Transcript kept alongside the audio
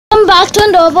back to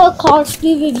another Call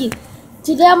Speed review.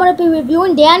 Today I'm going to be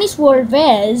reviewing Danny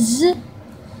Suarez.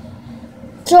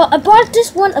 So I bought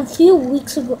this one a few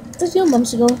months ago.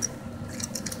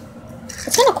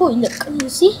 It's kind of cool, look, you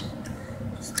see?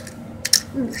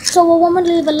 So I want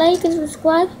to leave a like and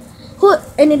subscribe.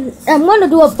 And then I'm going to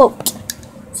do a vote.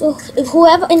 So if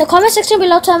whoever, in the comment section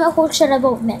below, tell me who should I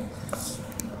vote next.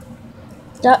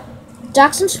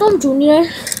 Jackson Storm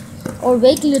Jr. or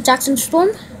regular Jackson Storm.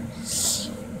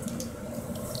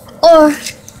 Or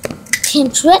Tim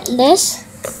Tretless,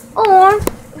 or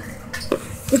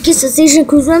Ricky Sensation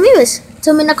Cruz Ramirez.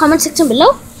 Tell me in the comment section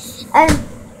below. And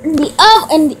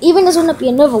even there's gonna be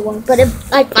another one, but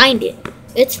if I find it,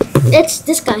 it's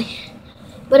this guy.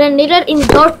 But I need it in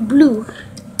dark blue.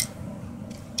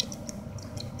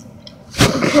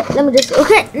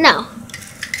 Okay, now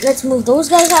let's move those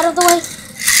guys out of the way.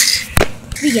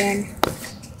 Begin.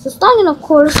 So starting of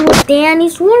course with Danny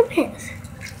Suarez.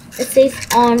 It says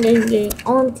on game.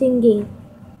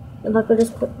 If I could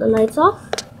just put the lights off.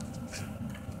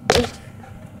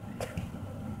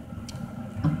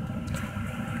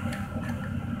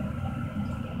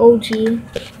 OG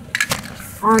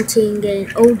on team game.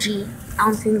 OG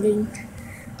on team game.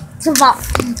 It's about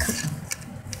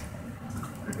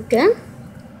again.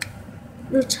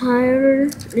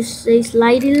 Retired. This says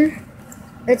lighter.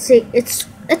 Let's say it's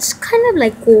kind of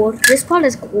like gold. This part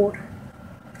is gold.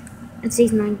 It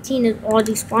says 19 is all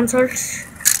these sponsors.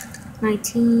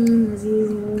 19 as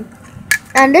usual.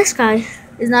 And this guy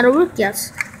is not a rookie yet.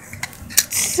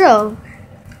 So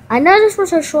I know this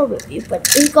was a short review, but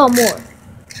he got more.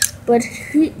 But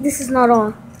this is not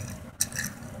all.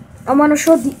 I'm gonna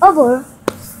show the other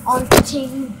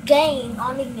on-team game.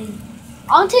 On-team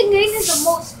game is the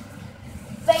most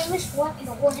famous one in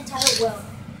the whole entire world.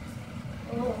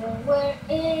 Where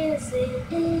is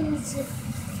it?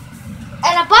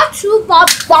 And I bought two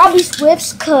Bobby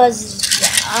Swifts because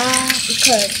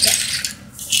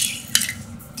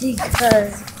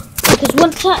one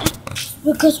time,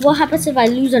 because what happens if I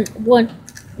lose one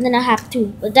and then I have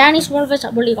two? But Danny Suarez,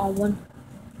 I really got one.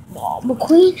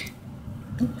 McQueen,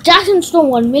 Jackson Storm,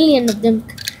 1 million of them.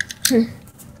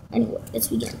 Anyway, let's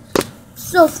begin.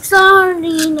 So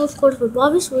starting of course with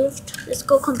Bobby Swift, let's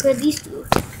go compare these two.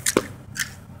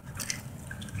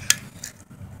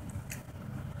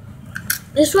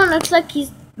 This one looks like he's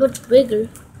much bigger.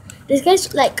 This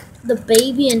guy's like the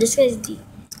baby and this guy's the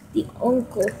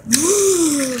uncle.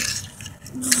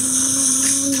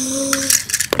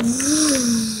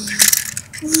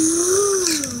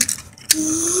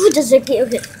 Just like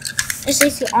okay. It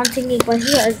says the on thinking, but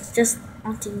here it's just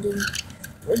on thinking.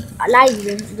 Live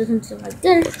it doesn't seem like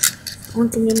this. On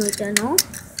thinking right there, no.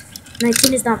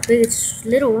 19 is not big, it's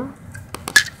little.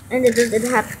 And it doesn't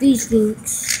have these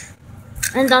things.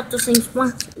 And that's the same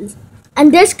sponsors.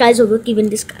 And this guy's a rookie than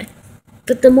this guy.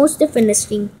 But the most different is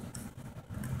thing.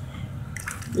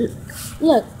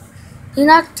 Look.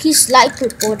 He's light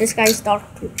purple. This guy's dark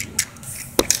purple.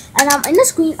 And in the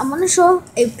screen, I'm gonna show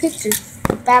a picture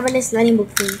of Fabulous Lightning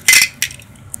McQueen.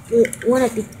 One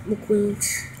of the McQueens.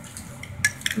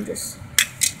 This.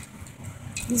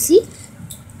 You see?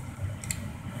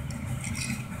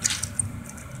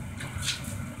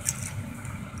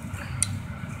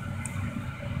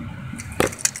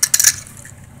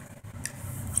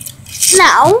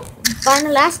 Now,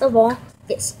 final last of all,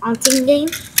 it's on team game,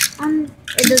 and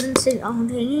it doesn't say on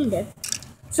team either.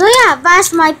 So yeah,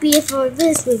 that might be it for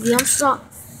this review. I'm sorry.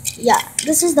 Yeah,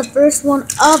 this is the first one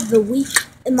of the week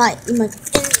in my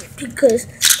because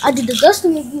I did the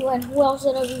Dustin review, and who else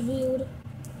did I reviewed?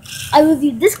 I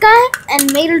reviewed this guy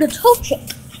and Mater the Toe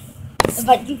Chick.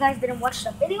 But you guys didn't watch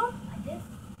the video, I did.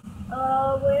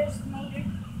 Where's Mater?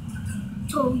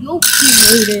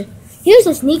 Toyoki Mater. Here's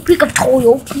a sneak peek of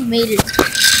Toyoki Mater.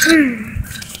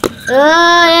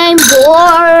 I'm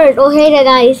bored. Oh hey there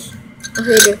guys. Oh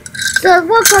hey there. So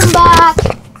welcome back.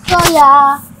 So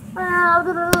yeah.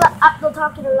 I'll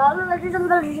talk to the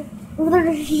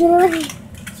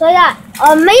So yeah.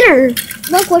 Mater.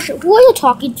 No question. Who are you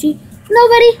talking to?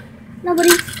 Nobody.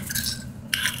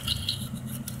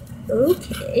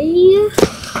 Okay.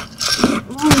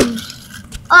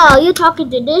 Oh, you talking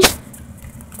to this?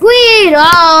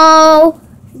 Guido,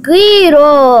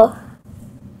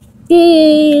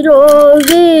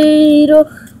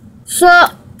 so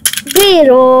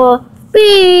Guido,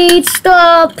 beat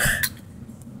stop.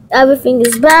 Everything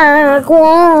is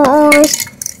backwards.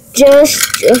 Just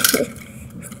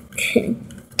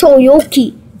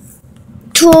Toyoki.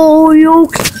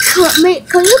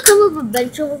 Can you come up a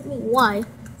adventure with me? Why?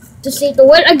 To save the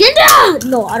world again?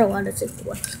 No, I don't want to save the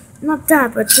world. Not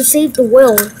that, but to save the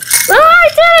world. Oh,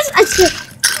 I can't.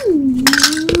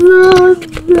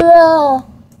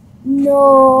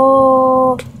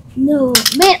 No. No.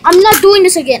 Man, I'm not doing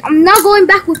this again. I'm not going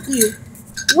back with you.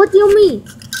 What do you mean?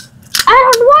 I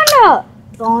don't wanna.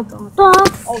 Dun, dun, dun.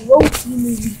 A Roki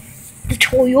movie. The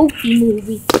Toyoki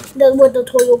movie. With the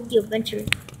Toyoki Adventure.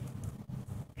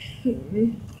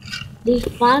 The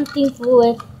fun thing for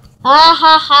it. Ha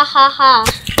ha ha ha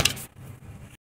ha.